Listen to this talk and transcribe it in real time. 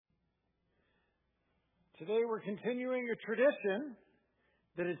Today we're continuing a tradition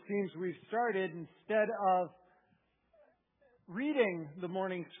that it seems we've started. Instead of reading the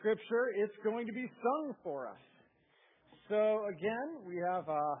morning scripture, it's going to be sung for us. So again, we have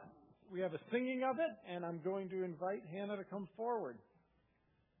a singing of it, and I'm going to invite Hannah to come forward.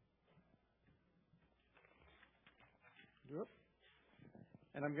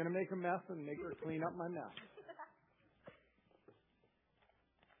 And I'm going to make a mess and make her clean up my mess.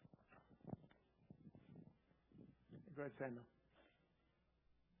 Go ahead, Samuel.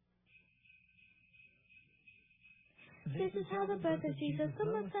 This is how the birth of Jesus the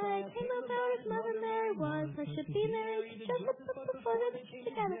Messiah came about. His mother Mary was, or should be married to Joseph before they became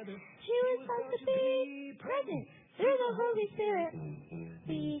together. She was thought to be pregnant through the Holy Spirit,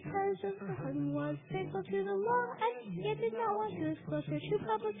 because her husband was faithful to the law and yet did not want to expose her to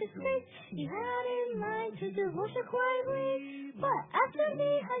public disgrace. He had in mind to divorce her quietly, but after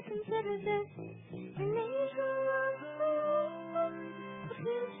he had considered this, an angel of the Lord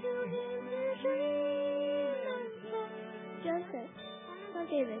appeared to him in a dream and said, Joseph, son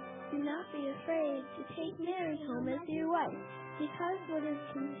David, do not be afraid to take Mary home as your wife, because what is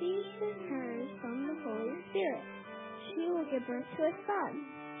conceived in her is from the Holy Spirit. She will give birth to a son,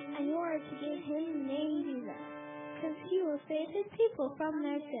 and you are to give him the name Jesus, because he will save his people from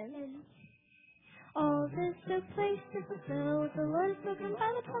their sins. All this took place to fulfill what the Lord spoken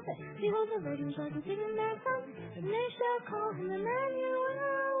by the prophet. Behold, the virgin shall conceive and bear a son, and they shall call him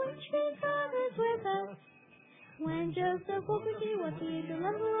Emmanuel, which means God is with us. When Joseph woke up, he was the angel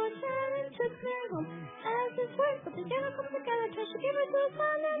of the Lord and took Mary home as his wife. But the together tried to give her to a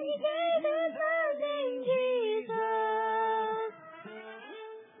son, and he gave his name Jesus.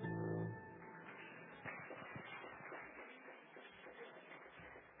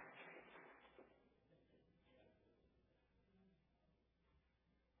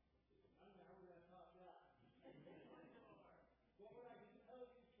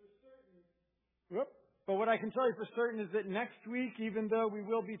 But what I can tell you for certain is that next week, even though we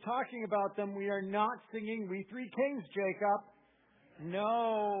will be talking about them, we are not singing We Three Kings, Jacob.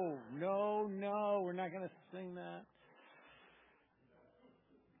 No, we're not going to sing that.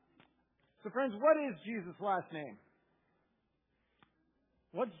 So friends, what is Jesus' last name?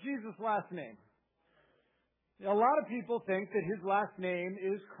 What's Jesus' last name? A lot of people think that his last name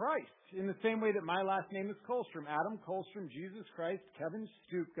is Christ, in the same way that my last name is Kolstrom. Adam Kolstrom, Jesus Christ, Kevin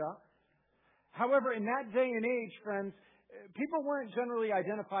Stupka. However, in that day and age, friends, people weren't generally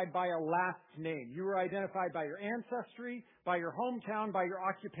identified by a last name. You were identified by your ancestry, by your hometown, by your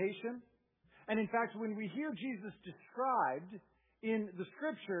occupation. And in fact, when we hear Jesus described in the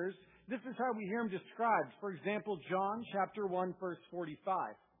Scriptures, this is how we hear him described. For example, John chapter 1, verse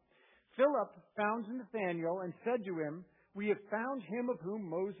 45. Philip found Nathanael and said to him, "We have found him of whom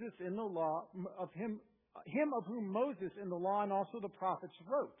Moses in the law and also the prophets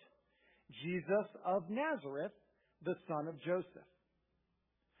wrote, Jesus of Nazareth, the son of Joseph."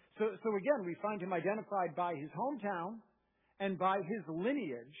 So again, we find him identified by his hometown and by his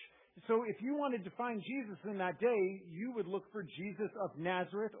lineage. So if you wanted to find Jesus in that day, you would look for Jesus of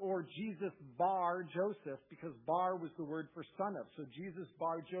Nazareth or Jesus bar Joseph, because bar was the word for son of. So Jesus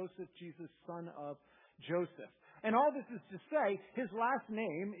bar Joseph, Jesus son of Joseph. And all this is to say, his last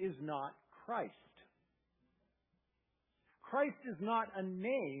name is not Christ. Christ is not a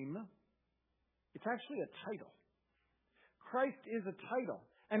name. It's actually a title. Christ is a title.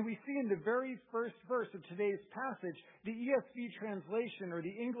 And we see in the very first verse of today's passage, the ESV translation, or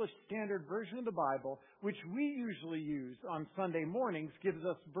the English Standard Version of the Bible, which we usually use on Sunday mornings, gives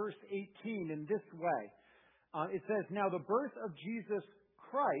us verse 18 in this way. It says, "Now the birth of Jesus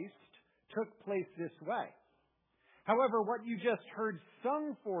Christ took place this way." However, what you just heard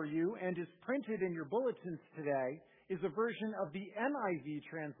sung for you and is printed in your bulletins today is a version of the NIV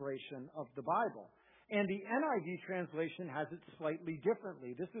translation of the Bible. And the NIV translation has it slightly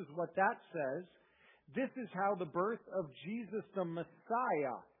differently. This is what that says. This is how the birth of Jesus the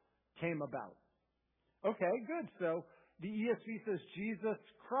Messiah came about. Okay, good. So the ESV says Jesus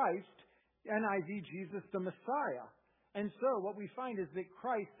Christ, NIV Jesus the Messiah. And so what we find is that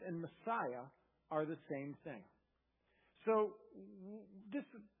Christ and Messiah are the same thing. So this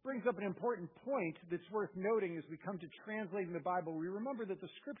brings up an important point that's worth noting as we come to translating the Bible. We remember that the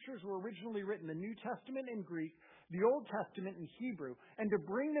Scriptures were originally written, the New Testament in Greek, the Old Testament in Hebrew. And to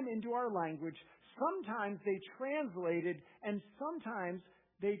bring them into our language, sometimes they translated and sometimes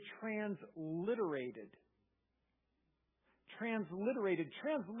they transliterated.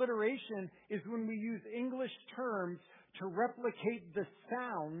 Transliteration is when we use English terms to replicate the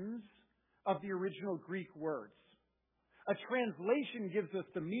sounds of the original Greek words. A translation gives us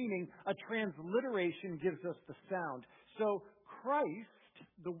the meaning. A transliteration gives us the sound. So Christ,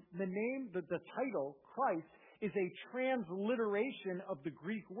 the title, Christ, is a transliteration of the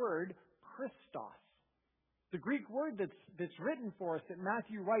Greek word Christos. The Greek word that's written for us that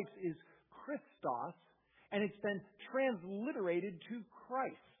Matthew writes is Christos, and it's been transliterated to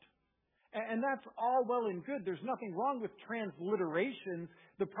Christ. And that's all well and good. There's nothing wrong with transliterations.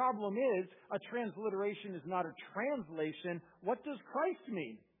 The problem is, a transliteration is not a translation. What does Christ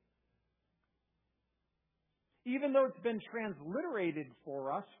mean? Even though it's been transliterated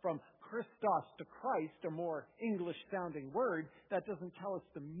for us from Christos to Christ, a more English-sounding word, that doesn't tell us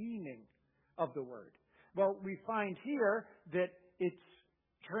the meaning of the word. Well, we find here that it's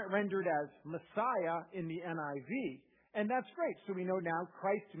rendered as Messiah in the NIV. And that's great. So we know now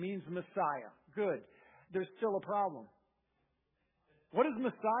Christ means Messiah. Good. There's still a problem. What does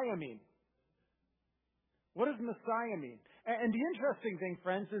Messiah mean? What does Messiah mean? And the interesting thing,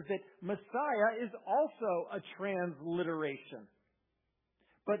 friends, is that Messiah is also a transliteration.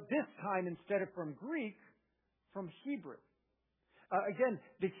 But this time, instead of from Greek, from Hebrew. Again,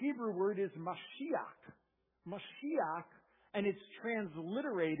 the Hebrew word is Mashiach. Mashiach, and it's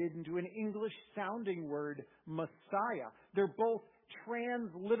transliterated into an English-sounding word, Messiah. They're both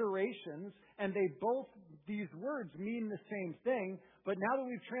transliterations, and these words mean the same thing, but now that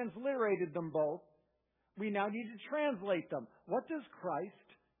we've transliterated them both, we now need to translate them. What does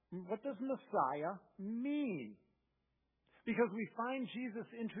Messiah mean? Because we find Jesus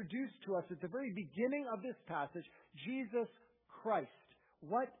introduced to us at the very beginning of this passage, Jesus Christ.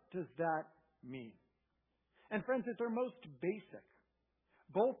 What does that mean? And friends, at their most basic,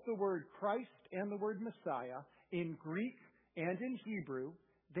 both the word Christ and the word Messiah, in Greek and in Hebrew,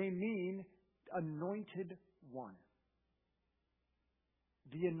 they mean anointed one.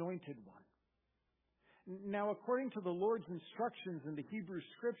 The anointed one. Now, according to the Lord's instructions in the Hebrew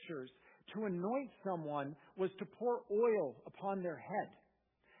Scriptures, to anoint someone was to pour oil upon their head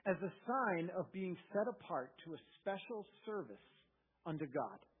as a sign of being set apart to a special service unto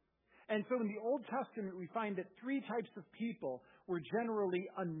God. And so in the Old Testament, we find that three types of people were generally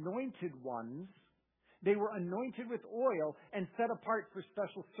anointed ones. They were anointed with oil and set apart for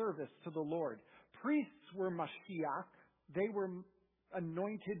special service to the Lord. Priests were Mashiach. They were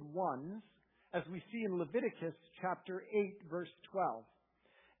anointed ones, as we see in Leviticus chapter 8, verse 12.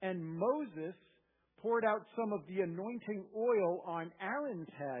 And Moses poured out some of the anointing oil on Aaron's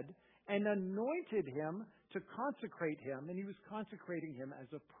head and anointed him to consecrate him, and he was consecrating him as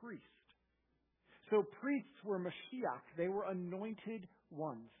a priest. So priests were Mashiach. They were anointed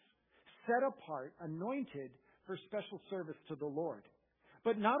ones, set apart, anointed for special service to the Lord.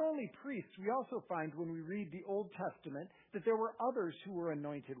 But not only priests, we also find when we read the Old Testament that there were others who were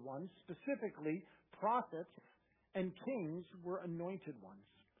anointed ones, specifically prophets and kings were anointed ones.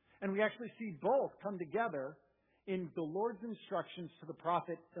 And we actually see both come together in the Lord's instructions to the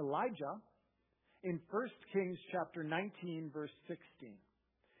prophet Elijah in 1 Kings chapter 19, verse 16.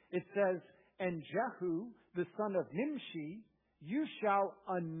 It says, "And Jehu, the son of Nimshi, you shall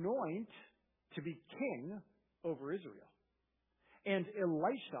anoint to be king over Israel. And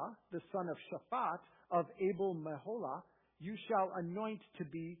Elisha, the son of Shaphat of Abel Meholah, you shall anoint to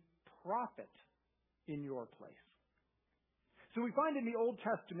be prophet in your place." So we find in the Old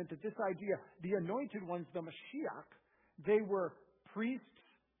Testament that this idea, the anointed ones, the Mashiach, they were priests,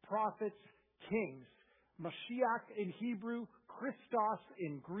 prophets, kings. Mashiach in Hebrew, Christos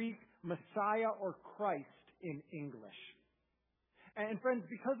in Greek, Messiah or Christ in English. And friends,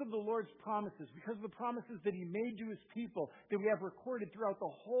 because of the Lord's promises, because of the promises that He made to His people that we have recorded throughout the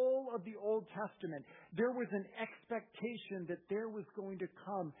whole of the Old Testament, there was an expectation that there was going to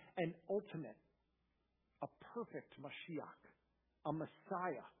come an ultimate, a perfect Mashiach, a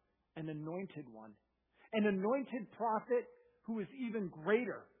Messiah, an anointed one, an anointed prophet who is even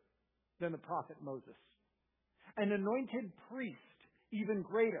greater than the prophet Moses, an anointed priest even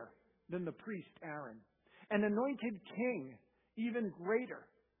greater than the priest Aaron, an anointed king even greater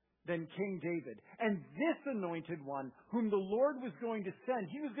than King David. And this anointed one, whom the Lord was going to send,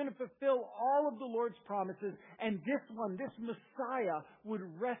 He was going to fulfill all of the Lord's promises, and this one, this Messiah, would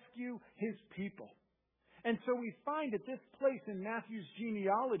rescue His people. And so we find at this place in Matthew's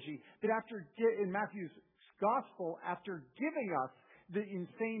genealogy that in Matthew's gospel, after giving us the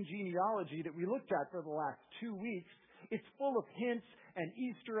insane genealogy that we looked at for the last 2 weeks, it's full of hints and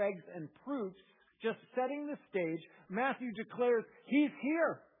Easter eggs and proofs, just setting the stage. Matthew declares, He's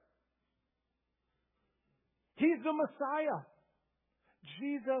here. He's the Messiah.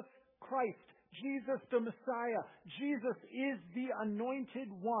 Jesus Christ, Jesus the Messiah. Jesus is the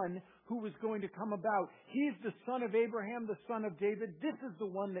anointed one who was going to come about. He's the son of Abraham, the son of David. This is the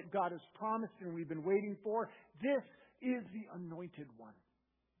one that God has promised and we've been waiting for. This is the anointed one.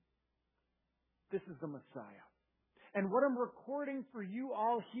 This is the Messiah. And what I'm recording for you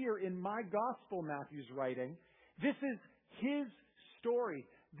all here in my gospel, Matthew's writing, this is his story.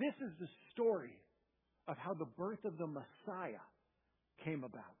 This is the story of how the birth of the Messiah came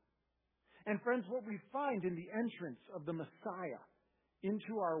about. And friends, what we find in the entrance of the Messiah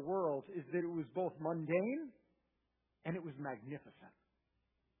into our world is that it was both mundane and it was magnificent.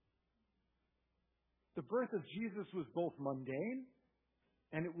 The birth of Jesus was both mundane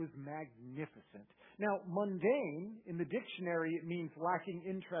and it was magnificent. Now, mundane, in the dictionary, it means lacking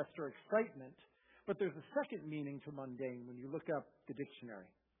interest or excitement. But there's a second meaning to mundane when you look up the dictionary.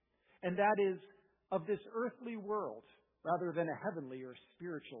 And that is of this earthly world rather than a heavenly or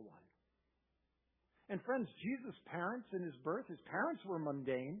spiritual one. And friends, Jesus' parents in his birth, his parents were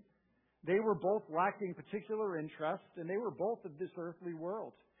mundane. They were both lacking particular interest, and they were both of this earthly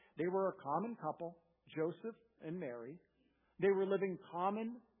world. They were a common couple, Joseph and Mary. They were living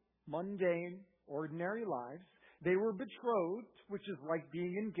common, mundane, ordinary lives. They were betrothed, which is like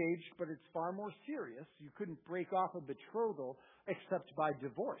being engaged, but it's far more serious. You couldn't break off a betrothal except by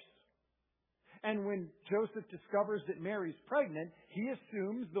divorce. And when Joseph discovers that Mary's pregnant, he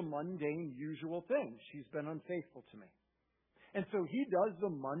assumes the mundane, usual thing. She's been unfaithful to me. And so he does the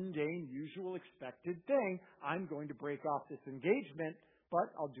mundane, usual, expected thing. I'm going to break off this engagement,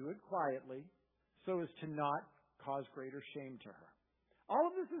 but I'll do it quietly so as to not cause greater shame to her. All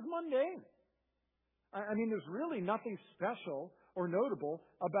of this is mundane. I mean, there's really nothing special or notable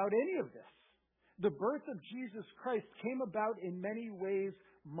about any of this. The birth of Jesus Christ came about in many ways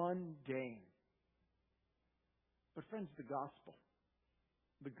mundane. But friends, the gospel,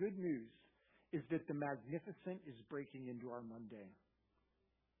 the good news is that the magnificent is breaking into our mundane.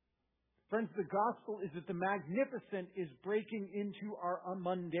 Friends, the gospel is that the magnificent is breaking into our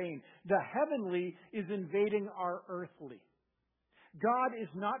mundane. The heavenly is invading our earthly. God is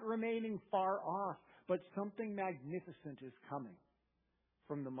not remaining far off, but something magnificent is coming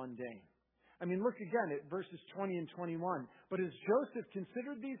from the mundane. I mean, look again at verses 20 and 21. But as Joseph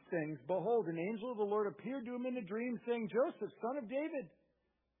considered these things, behold, an angel of the Lord appeared to him in a dream, saying, Joseph, son of David,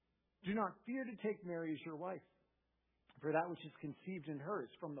 do not fear to take Mary as your wife. For that which is conceived in her is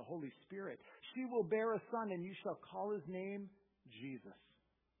from the Holy Spirit. She will bear a son, and you shall call his name Jesus,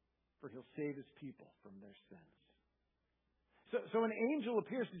 for he'll save his people from their sins. So an angel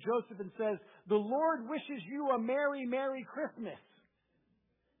appears to Joseph and says, the Lord wishes you a merry, merry Christmas.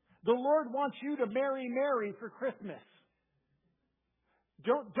 The Lord wants you to marry Mary for Christmas.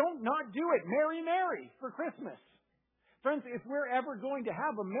 Don't not do it. Marry Mary for Christmas. Friends, if we're ever going to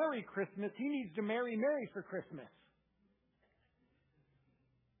have a Merry Christmas, he needs to marry Mary for Christmas.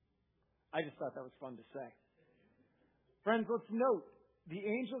 I just thought that was fun to say. Friends, let's note, the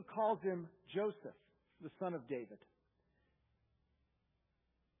angel calls him Joseph, the son of David.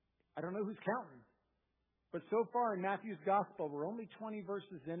 I don't know who's counting, but so far in Matthew's gospel, we're only 20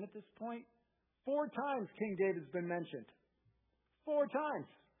 verses in at this point. 4 times King David's been mentioned. 4 times.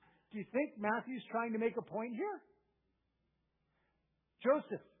 Do you think Matthew's trying to make a point here?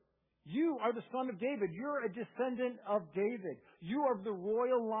 Joseph, you are the son of David. You're a descendant of David. You are of the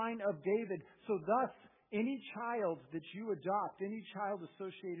royal line of David. So thus, any child that you adopt, any child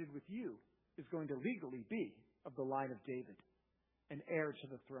associated with you, is going to legally be of the line of David, an heir to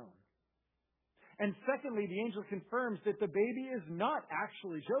the throne. And secondly, the angel confirms that the baby is not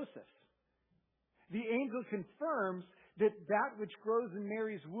actually Joseph's. The angel confirms that that which grows in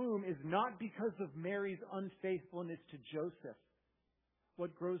Mary's womb is not because of Mary's unfaithfulness to Joseph.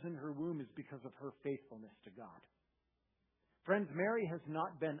 What grows in her womb is because of her faithfulness to God. Friends, Mary has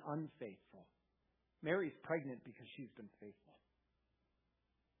not been unfaithful. Mary's pregnant because she's been faithful.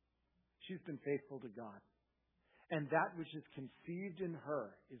 She's been faithful to God. And that which is conceived in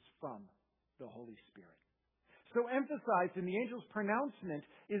her is from the Holy Spirit. So emphasized in the angel's pronouncement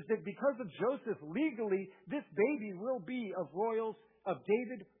is that because of Joseph, legally, this baby will be of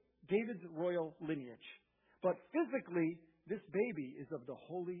David's royal lineage. But physically, this baby is of the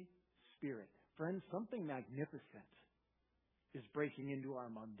Holy Spirit. Friends, something magnificent is breaking into our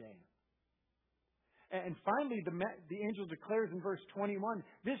mundane. And finally, the angel declares in verse 21,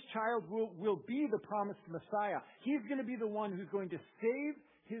 this child will be the promised Messiah. He's going to be the one who's going to save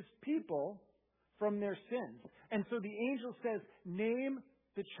his people from their sins. And so the angel says, name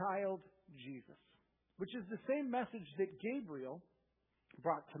the child Jesus, which is the same message that Gabriel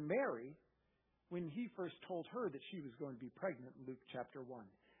brought to Mary when he first told her that she was going to be pregnant in Luke chapter 1.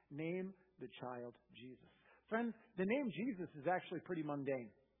 Name the child Jesus. Friends, the name Jesus is actually pretty mundane.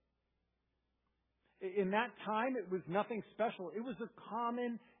 In that time, it was nothing special. It was a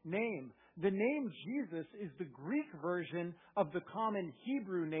common name. The name Jesus is the Greek version of the common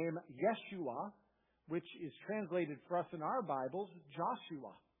Hebrew name Yeshua, which is translated for us in our Bibles,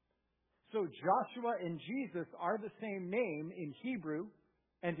 Joshua. So Joshua and Jesus are the same name in Hebrew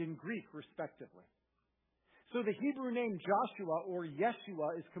and in Greek, respectively. So the Hebrew name Joshua or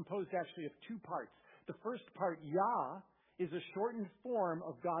Yeshua is composed actually of two parts. The first part, Yah, is a shortened form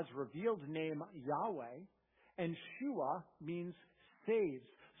of God's revealed name, Yahweh, and Shua means saves.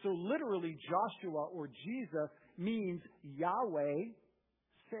 So literally, Joshua or Jesus means Yahweh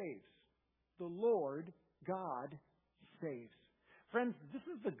saves. The Lord God saves. Friends, this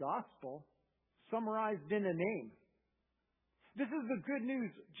is the gospel summarized in a name. This is the good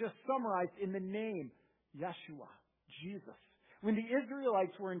news just summarized in the name, Yeshua, Jesus. When the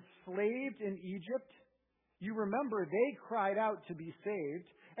Israelites were enslaved in Egypt, you remember they cried out to be saved,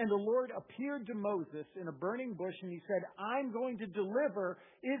 and the Lord appeared to Moses in a burning bush, and he said, I'm going to deliver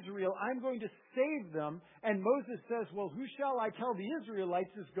Israel. I'm going to save them. And Moses says, well, who shall I tell the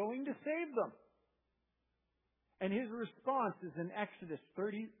Israelites is going to save them? And his response is in Exodus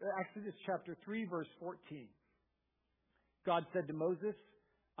chapter 3, verse 14. God said to Moses,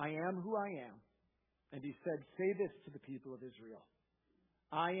 I am who I am. And he said, say this to the people of Israel.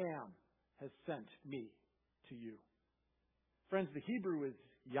 I am has sent me to you. Friends, the Hebrew is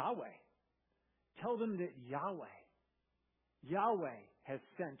Yahweh. Tell them that Yahweh has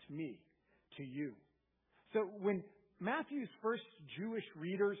sent me to you. So when Matthew's first Jewish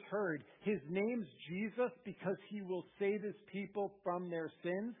readers heard his name's Jesus because he will save his people from their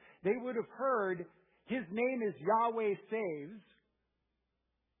sins, they would have heard his name is Yahweh saves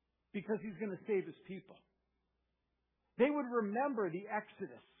because he's going to save his people. They would remember the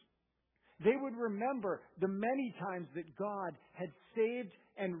Exodus. They would remember the many times that God had saved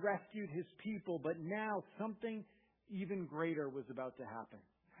and rescued his people, but now something even greater was about to happen.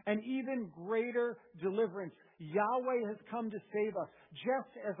 An even greater deliverance. Yahweh has come to save us.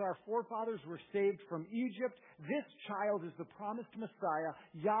 Just as our forefathers were saved from Egypt, this child is the promised Messiah,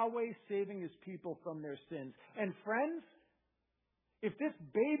 Yahweh saving his people from their sins. And friends, if this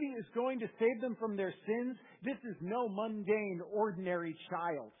baby is going to save them from their sins, this is no mundane, ordinary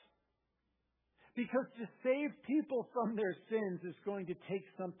child. Because to save people from their sins is going to take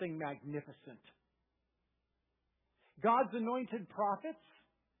something magnificent. God's anointed prophets,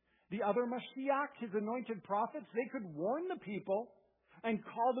 the other Mashiach, his anointed prophets, they could warn the people and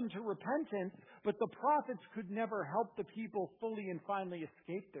call them to repentance, but the prophets could never help the people fully and finally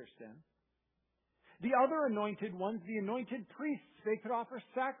escape their sin. The other anointed ones, the anointed priests, they could offer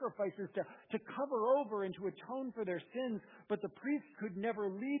sacrifices to cover over and to atone for their sins, but the priests could never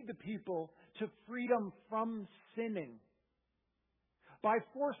lead the people to freedom from sinning. By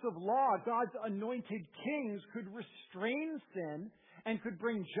force of law, God's anointed kings could restrain sin and could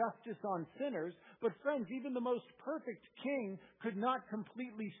bring justice on sinners. But friends, even the most perfect king could not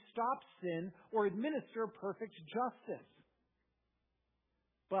completely stop sin or administer perfect justice.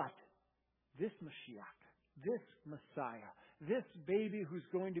 But this Mashiach, this Messiah, this baby who's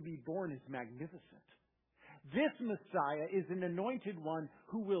going to be born is magnificent. This Messiah is an anointed one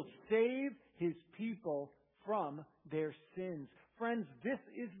who will save his people from their sins. Friends, this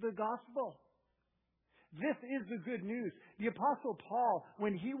is the gospel. This is the good news. The Apostle Paul,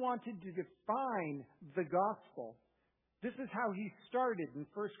 when he wanted to define the gospel, this is how he started in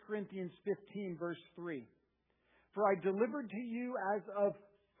 1 Corinthians 15, verse 3. For I delivered to you as of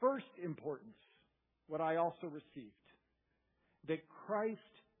first importance what I also received, that Christ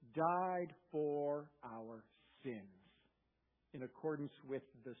died for our sins in accordance with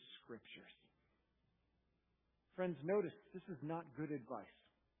the Scriptures. Friends, notice this is not good advice.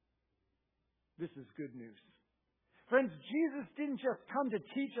 This is good news. Friends, Jesus didn't just come to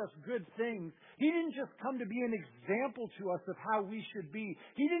teach us good things. He didn't just come to be an example to us of how we should be.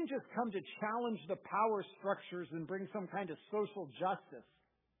 He didn't just come to challenge the power structures and bring some kind of social justice.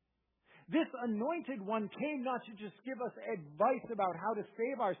 This anointed one came not to just give us advice about how to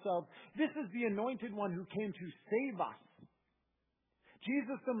save ourselves. This is the anointed one who came to save us.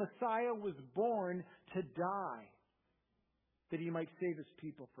 Jesus the Messiah was born to die, that he might save his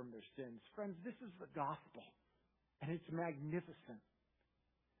people from their sins. Friends, this is the gospel, and it's magnificent.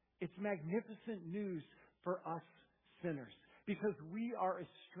 It's magnificent news for us sinners, because we are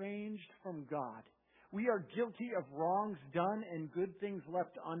estranged from God. We are guilty of wrongs done and good things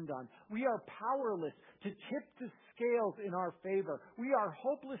left undone. We are powerless to tip the scales in our favor. We are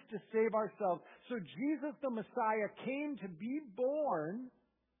hopeless to save ourselves. So Jesus the Messiah came to be born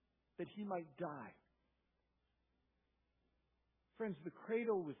that he might die. Friends, the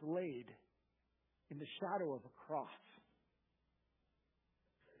cradle was laid in the shadow of a cross.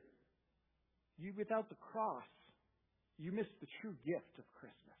 Without the cross, you miss the true gift of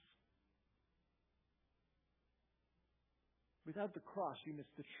Christmas. Without the cross, you miss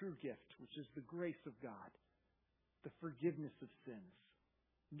the true gift, which is the grace of God, the forgiveness of sins,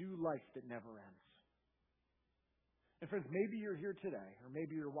 new life that never ends. And friends, maybe you're here today, or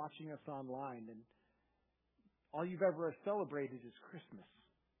maybe you're watching us online, and all you've ever celebrated is Christmas,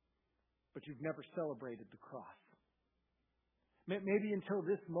 but you've never celebrated the cross. Maybe until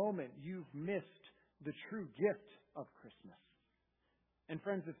this moment, you've missed the true gift of Christmas. And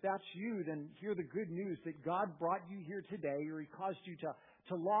friends, if that's you, then hear the good news that God brought you here today, or He caused you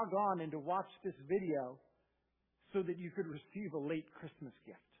to log on and to watch this video so that you could receive a late Christmas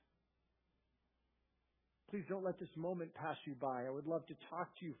gift. Please don't let this moment pass you by. I would love to talk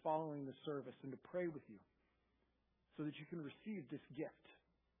to you following the service and to pray with you so that you can receive this gift,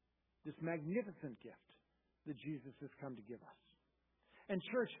 this magnificent gift that Jesus has come to give us. And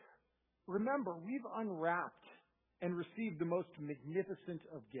church, remember, we've unwrapped and received the most magnificent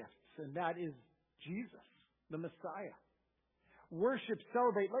of gifts, and that is Jesus, the Messiah. Worship,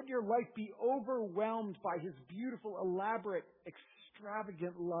 celebrate, let your life be overwhelmed by His beautiful, elaborate,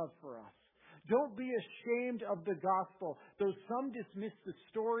 extravagant love for us. Don't be ashamed of the gospel, though some dismiss the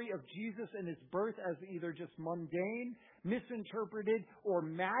story of Jesus and His birth as either just mundane, misinterpreted, or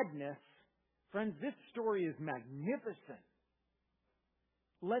madness. Friends, this story is magnificent.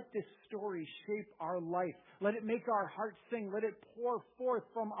 Let this story shape our life. Let it make our hearts sing. Let it pour forth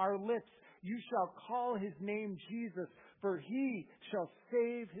from our lips. You shall call His name Jesus, for He shall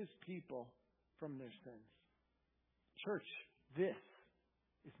save His people from their sins. Church, this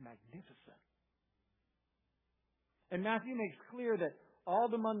is magnificent. And Matthew makes clear that all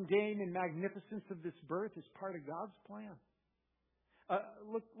the mundane and magnificence of this birth is part of God's plan.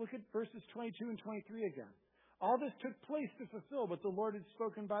 Look at verses 22 and 23 again. All this took place to fulfill what the Lord had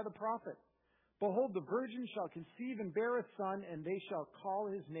spoken by the prophet. Behold, the virgin shall conceive and bear a son, and they shall call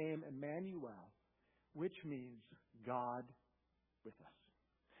his name Emmanuel, which means God with us.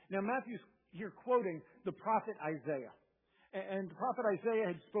 Now, Matthew's here quoting the prophet Isaiah. And the prophet Isaiah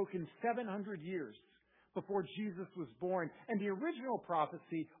had spoken 700 years before Jesus was born. And the original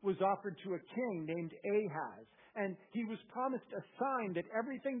prophecy was offered to a king named Ahaz. And he was promised a sign that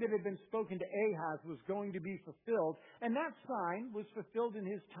everything that had been spoken to Ahaz was going to be fulfilled. And that sign was fulfilled in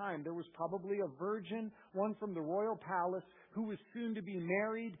his time. There was probably a virgin, one from the royal palace, who was soon to be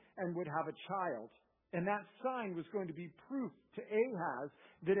married and would have a child. And that sign was going to be proof to Ahaz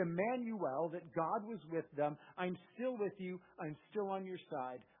that Emmanuel, that God was with them. I'm still with you. I'm still on your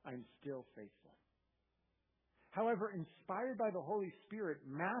side. I'm still faithful. However, inspired by the Holy Spirit,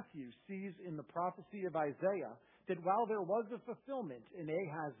 Matthew sees in the prophecy of Isaiah that while there was a fulfillment in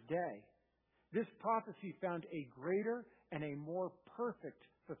Ahaz's day, this prophecy found a greater and a more perfect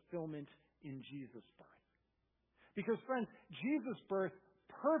fulfillment in Jesus' birth. Because, friends, Jesus' birth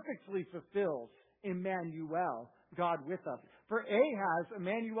perfectly fulfills Emmanuel, God with us. For Ahaz,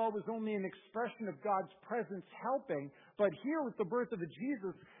 Emmanuel was only an expression of God's presence helping, but here with the birth of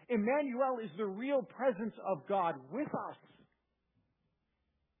Jesus, Emmanuel is the real presence of God with us.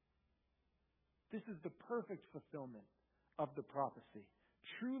 This is the perfect fulfillment of the prophecy.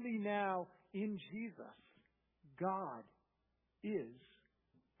 Truly now, in Jesus, God is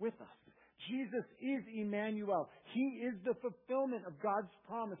with us. Jesus is Emmanuel. He is the fulfillment of God's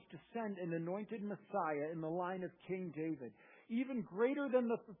promise to send an anointed Messiah in the line of King David. Even greater than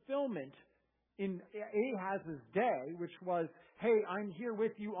the fulfillment in Ahaz's day, which was, hey, I'm here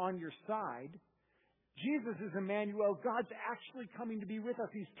with you on your side. Jesus is Emmanuel. God's actually coming to be with us.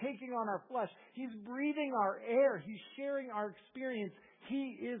 He's taking on our flesh. He's breathing our air. He's sharing our experience.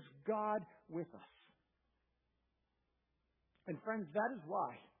 He is God with us. And friends, that is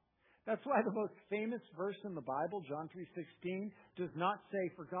why. That's why the most famous verse in the Bible, John 3:16, does not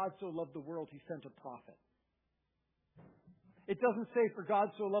say, for God so loved the world, He sent a prophet. It doesn't say, for God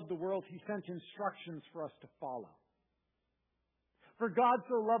so loved the world, He sent instructions for us to follow. For God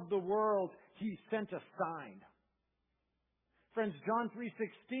so loved the world, He sent a sign. Friends, John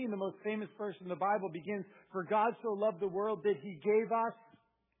 3:16, the most famous verse in the Bible, begins, for God so loved the world that He gave us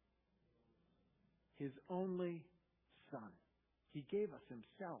His only Son. He gave us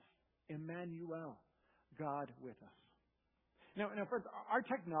Himself. Emmanuel, God with us. Now, friends, our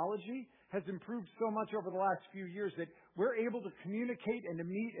technology has improved so much over the last few years that we're able to communicate and to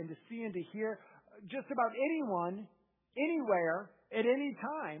meet and to see and to hear just about anyone, anywhere, at any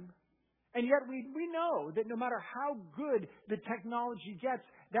time. And yet we know that no matter how good the technology gets,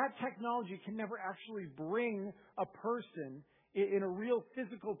 that technology can never actually bring a person in a real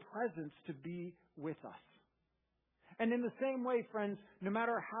physical presence to be with us. And in the same way, friends, no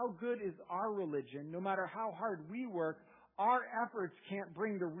matter how good is our religion, no matter how hard we work, our efforts can't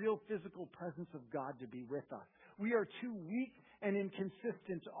bring the real physical presence of God to be with us. We are too weak and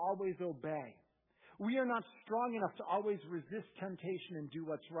inconsistent to always obey. We are not strong enough to always resist temptation and do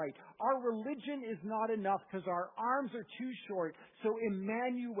what's right. Our religion is not enough because our arms are too short. So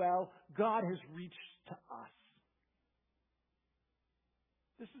Emmanuel, God has reached to us.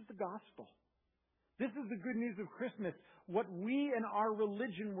 This is the gospel. This is the good news of Christmas. What we and our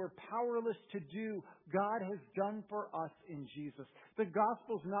religion were powerless to do, God has done for us in Jesus. The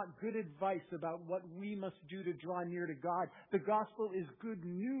gospel is not good advice about what we must do to draw near to God. The gospel is good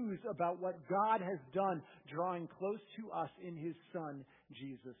news about what God has done, drawing close to us in His Son,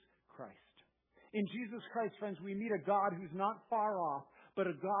 Jesus Christ. In Jesus Christ, friends, we meet a God who's not far off, but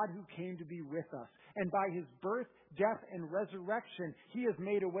a God who came to be with us. And by His birth, death, and resurrection, He has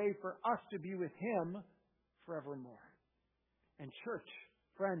made a way for us to be with Him forevermore. And church,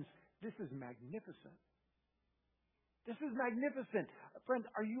 friends, this is magnificent. This is magnificent. Friends,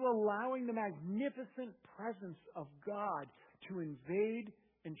 are you allowing the magnificent presence of God to invade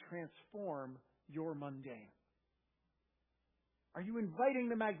and transform your mundane? Are you inviting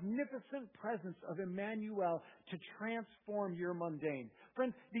the magnificent presence of Emmanuel to transform your mundane?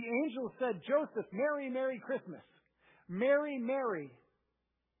 Friends, the angel said, Joseph, Mary, Merry Christmas. Mary, Mary,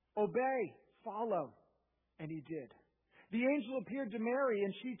 obey, follow. And he did. The angel appeared to Mary,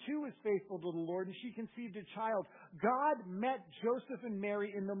 and she too was faithful to the Lord, and she conceived a child. God met Joseph and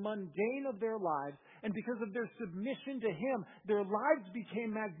Mary in the mundane of their lives, and because of their submission to Him, their lives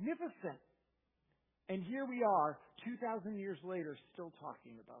became magnificent. And here we are, 2,000 years later, still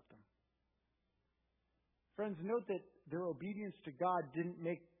talking about them. Friends, note that their obedience to God didn't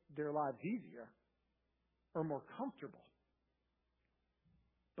make their lives easier or more comfortable,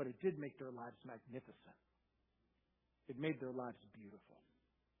 but it did make their lives magnificent. It made their lives beautiful.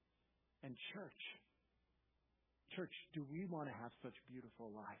 And church, do we want to have such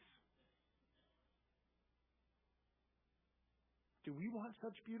beautiful lives? Do we want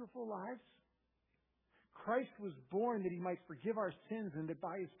such beautiful lives? Christ was born that He might forgive our sins and that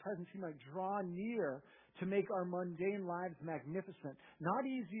by His presence He might draw near to make our mundane lives magnificent. Not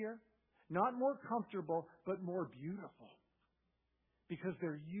easier, not more comfortable, but more beautiful. Because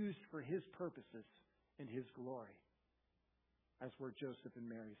they're used for His purposes and His glory, as were Joseph and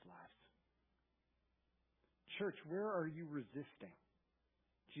Mary's lives. Church, where are you resisting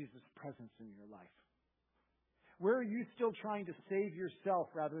Jesus' presence in your life? Where are you still trying to save yourself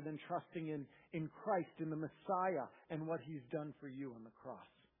rather than trusting in Christ, in the Messiah, and what He's done for you on the cross?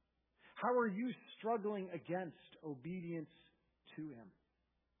 How are you struggling against obedience to Him?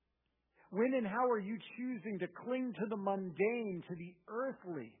 When and how are you choosing to cling to the mundane, to the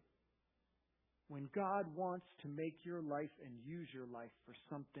earthly, when God wants to make your life and use your life for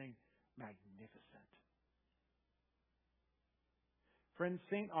something magnificent? Friend,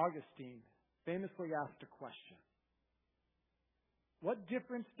 St. Augustine famously asked a question. What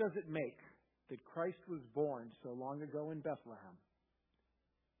difference does it make that Christ was born so long ago in Bethlehem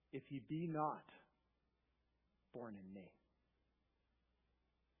if He be not born in me?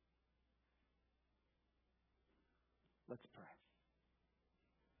 Let's pray.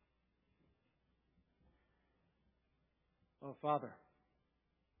 Oh, Father,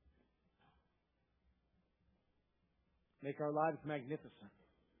 make our lives magnificent.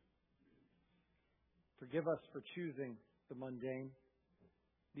 Forgive us for choosing the mundane,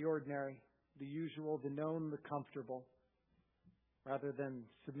 the ordinary, the usual, the known, the comfortable, rather than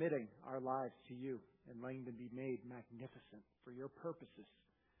submitting our lives to You and letting them be made magnificent for Your purposes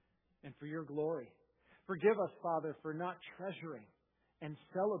and for Your glory. Forgive us, Father, for not treasuring and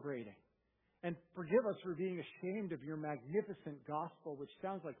celebrating. And forgive us for being ashamed of Your magnificent gospel, which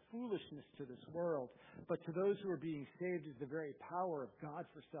sounds like foolishness to this world, but to those who are being saved is the very power of God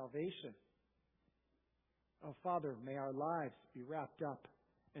for salvation. Oh, Father, may our lives be wrapped up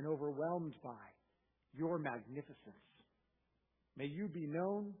and overwhelmed by Your magnificence. May You be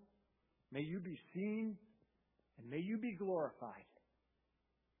known, may You be seen, and may You be glorified.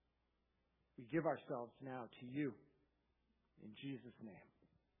 We give ourselves now to You. In Jesus'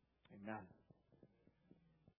 name, amen.